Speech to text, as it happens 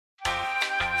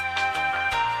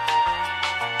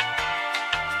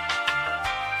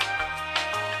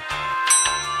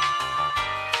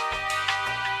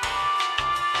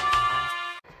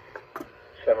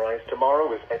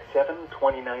tomorrow is at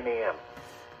 7:29 a.m.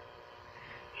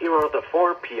 Here are the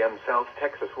 4 p.m. South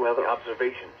Texas weather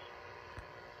observations.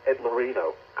 At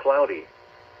Laredo, cloudy.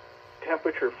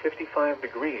 Temperature 55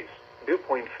 degrees, dew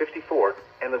point 54,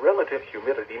 and the relative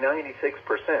humidity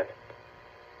 96%.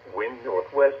 Wind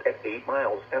northwest at 8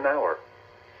 miles an hour.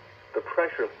 The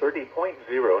pressure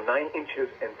 30.09 inches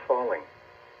and falling.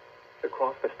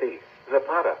 Across the state,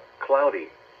 Zapata, cloudy.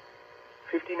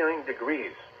 59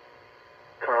 degrees.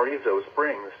 Carrizo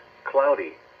Springs,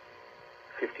 cloudy.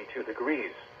 52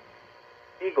 degrees.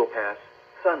 Eagle Pass,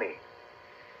 sunny.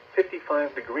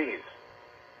 55 degrees.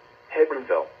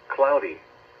 Hebronville, cloudy.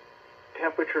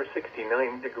 Temperature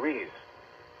 69 degrees.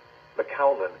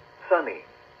 McAllen, sunny.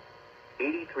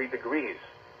 83 degrees.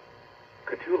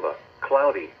 Cotulla,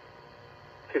 cloudy.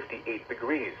 58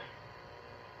 degrees.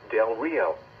 Del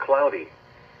Rio, cloudy.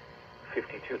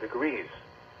 52 degrees.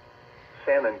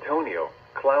 San Antonio,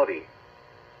 cloudy.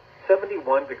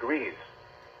 71 degrees.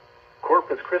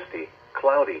 Corpus Christi,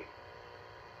 cloudy.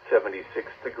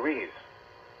 76 degrees.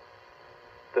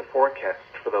 The forecast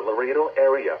for the Laredo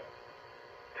area.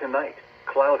 Tonight,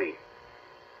 cloudy.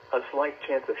 A slight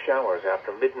chance of showers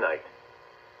after midnight.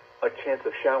 A chance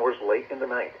of showers late in the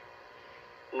night.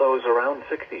 Lows around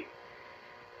 60.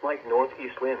 Light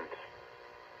northeast winds.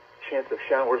 Chance of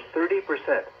showers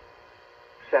 30%.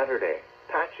 Saturday,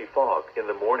 patchy fog in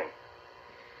the morning.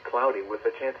 Cloudy with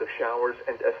a chance of showers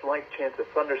and a slight chance of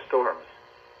thunderstorms.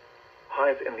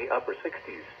 Highs in the upper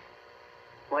 60s.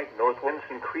 Light north winds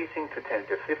increasing to 10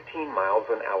 to 15 miles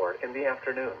an hour in the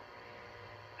afternoon.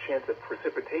 Chance of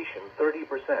precipitation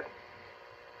 30%.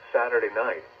 Saturday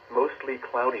night, mostly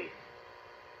cloudy.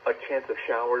 A chance of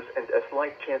showers and a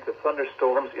slight chance of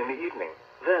thunderstorms in the evening,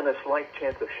 then a slight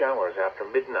chance of showers after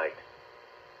midnight.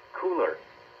 Cooler.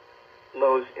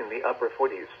 Lows in the upper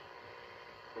 40s.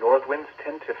 North winds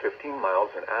 10 to 15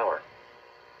 miles an hour.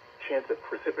 Chance of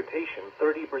precipitation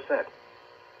 30%.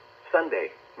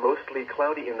 Sunday, mostly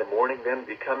cloudy in the morning, then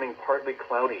becoming partly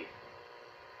cloudy.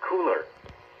 Cooler.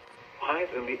 Highs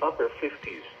in the upper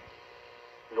 50s.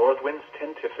 North winds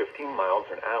 10 to 15 miles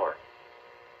an hour.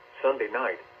 Sunday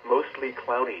night, mostly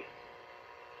cloudy.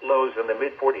 Lows in the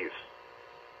mid-40s.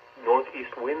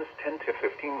 Northeast winds 10 to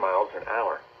 15 miles an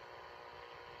hour.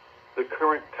 The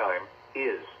current time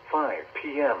is 5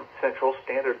 p.m. Central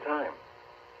Standard Time.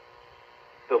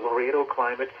 The Laredo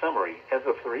Climate Summary as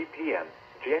of 3 p.m.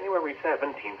 January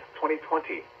 17th,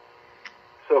 2020.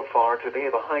 So far today,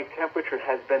 the high temperature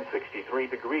has been 63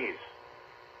 degrees.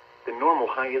 The normal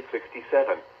high is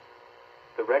 67.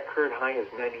 The record high is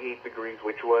 98 degrees,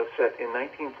 which was set in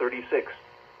 1936.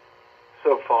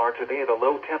 So far today, the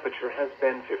low temperature has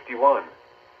been 51.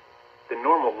 The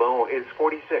normal low is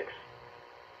 46.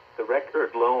 The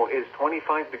record low is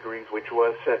 25 degrees, which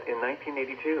was set in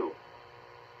 1982.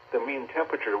 The mean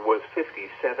temperature was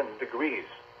 57 degrees.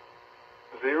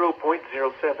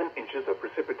 0.07 inches of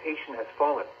precipitation has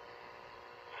fallen.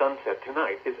 Sunset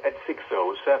tonight is at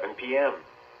 6:07 p.m.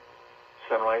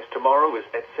 Sunrise tomorrow is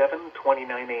at 7:29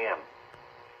 a.m.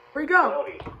 Where you go?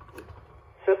 Cloudy.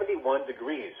 71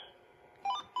 degrees.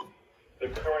 The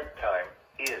current time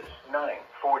is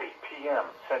 9:40 p.m.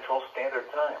 Central Standard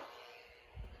Time.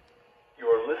 You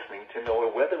are listening to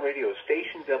NOAA Weather Radio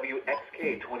Station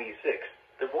WXK26,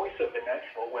 the voice of the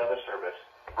National Weather Service,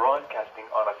 broadcasting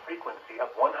on a frequency of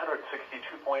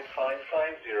 162.550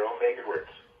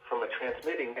 megahertz from a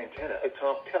transmitting antenna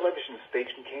atop television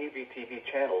station KVTV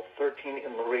Channel 13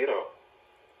 in Laredo.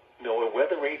 NOAA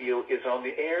Weather Radio is on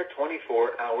the air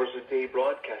 24 hours a day,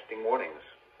 broadcasting warnings,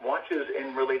 watches,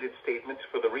 and related statements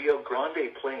for the Rio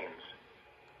Grande Plains.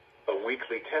 A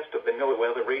weekly test of the NOAA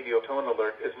Weather Radio tone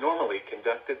alert is normally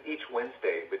conducted each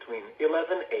Wednesday between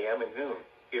 11 a.m. and noon,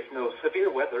 if no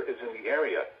severe weather is in the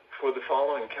area, for the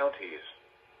following counties: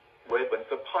 Webb and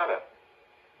Zapata,